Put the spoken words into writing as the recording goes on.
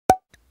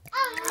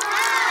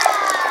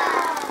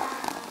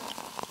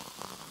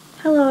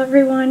Hello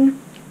everyone,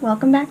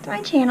 welcome back to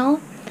my channel.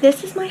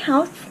 This is my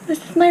house,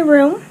 this is my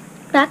room,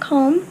 back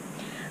home.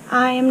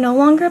 I am no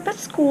longer up at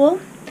school.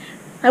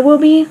 I will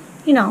be,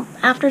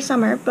 after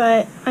summer,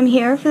 but I'm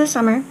here for the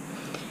summer.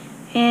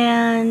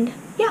 And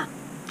yeah,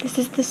 this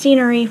is the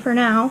scenery for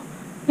now.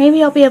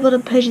 Maybe I'll be able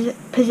to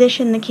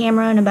position the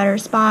camera in a better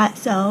spot,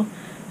 so,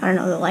 I don't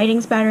know, the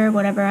lighting's better,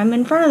 whatever. I'm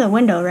in front of the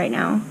window right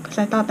now, because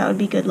I thought that would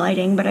be good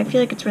lighting, but I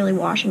feel like it's really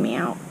washing me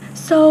out.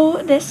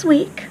 So, this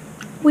week,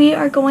 we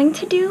are going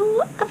to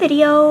do a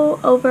video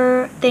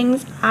over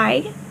things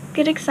I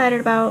get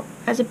excited about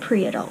as a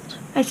pre-adult.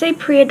 I say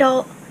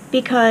pre-adult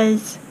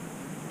because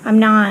I'm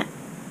not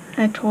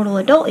a total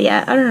adult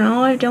yet. I don't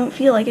know, I don't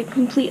feel like a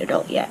complete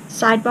adult yet.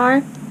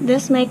 Sidebar,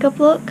 this makeup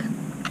look,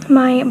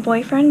 my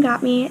boyfriend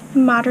got me a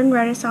Modern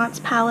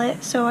Renaissance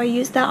palette, so I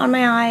used that on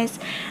my eyes.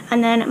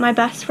 And then my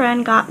best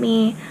friend got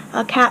me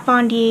a Kat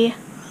Von D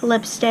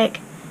lipstick,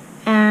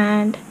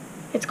 and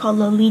it's called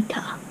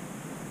Lolita.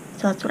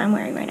 So that's what I'm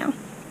wearing right now.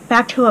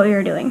 Back to what we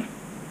were doing.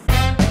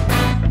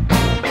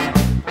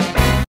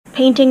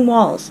 Painting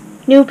walls,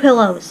 new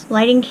pillows,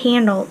 lighting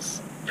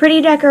candles,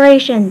 pretty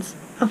decorations,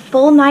 a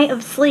full night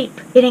of sleep,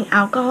 getting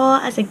alcohol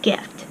as a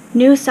gift,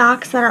 new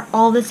socks that are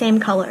all the same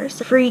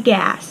colors, free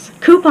gas,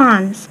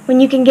 coupons when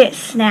you can get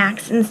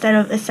snacks instead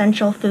of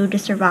essential food to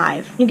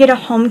survive, you get a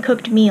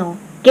home-cooked meal,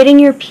 getting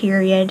your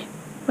period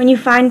when you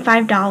find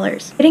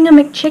 $5, getting a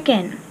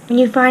McChicken when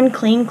you find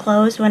clean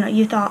clothes when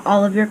you thought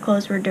all of your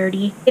clothes were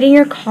dirty, getting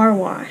your car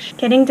washed,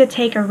 getting to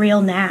take a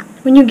real nap,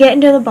 when you get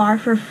into the bar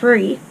for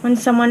free, when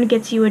someone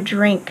gets you a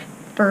drink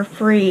for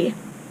free,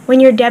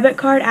 when your debit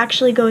card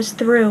actually goes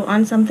through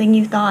on something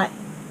you thought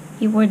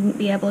you wouldn't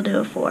be able to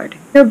afford.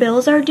 Your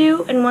bills are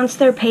due, and once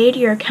they're paid,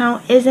 your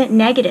account isn't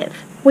negative.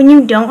 When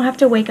you don't have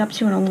to wake up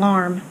to an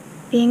alarm,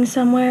 being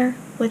somewhere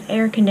with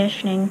air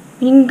conditioning,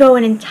 you can go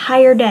an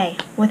entire day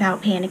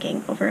without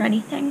panicking over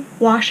anything.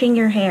 Washing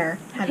your hair.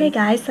 Okay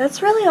guys,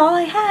 that's really all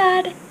I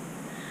had.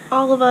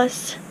 All of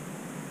us,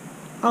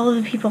 all of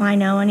the people I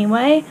know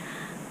anyway,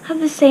 have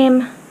the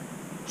same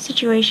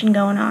situation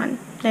going on.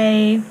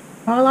 They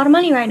want a lot of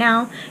money right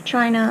now,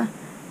 trying to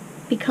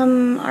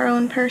become our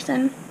own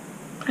person.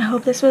 I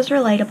hope this was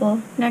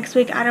relatable. Next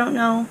week, I don't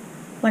know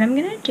what I'm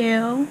gonna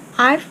do.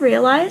 I've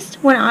realized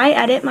when I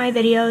edit my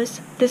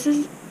videos, this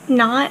is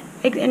not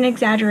an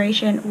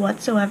exaggeration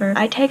whatsoever.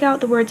 I take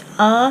out the words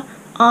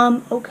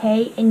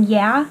okay, and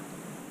yeah,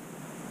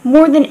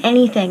 more than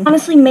anything.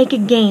 Honestly, make a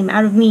game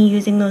out of me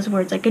using those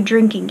words, like a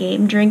drinking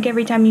game. Drink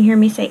every time you hear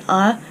me say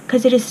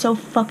because it is so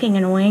fucking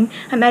annoying.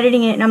 I'm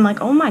editing it and I'm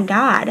like, oh my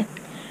god.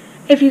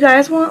 If you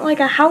guys want like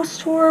a house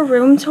tour,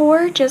 room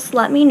tour, just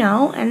let me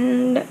know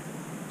and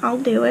I'll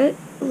do it.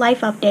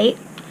 Life update.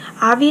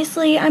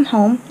 Obviously, I'm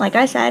home, like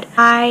I said.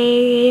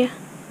 I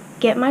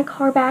get my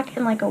car back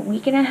in like a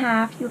week and a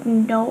half. You have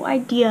no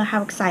idea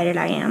how excited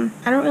I am.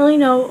 I don't really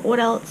know what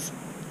else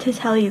to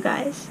tell you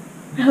guys.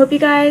 I hope you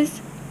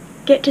guys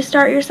get to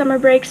start your summer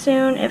break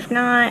soon. If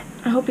not,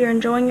 I hope you're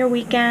enjoying your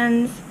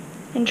weekends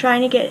and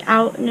trying to get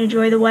out and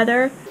enjoy the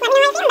weather.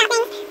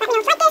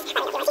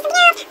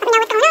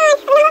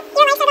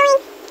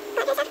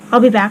 I'll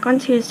be back on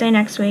Tuesday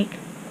next week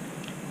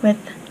with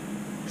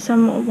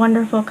some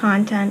wonderful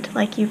content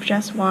like you've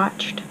just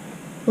watched.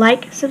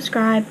 Like,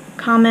 subscribe,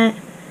 comment,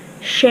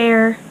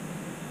 share,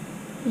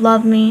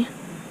 love me.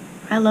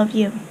 I love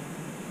you.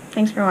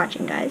 Thanks for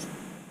watching, guys.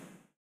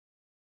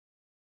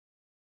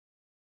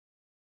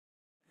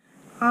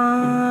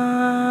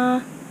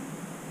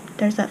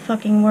 There's that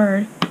fucking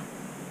word.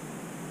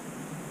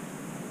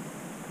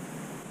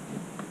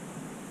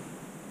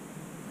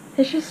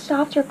 It just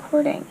stopped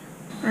recording.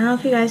 I don't know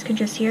if you guys could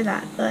just hear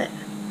that, but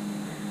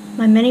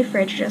my mini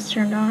fridge just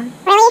turned on.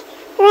 Really?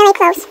 Really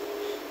close.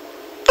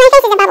 My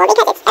face is a bubble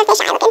because it's a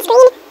fisheye looking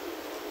screen.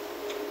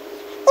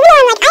 Even though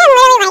I am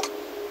literally not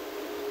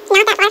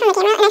that far from the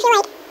camera, and I feel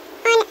like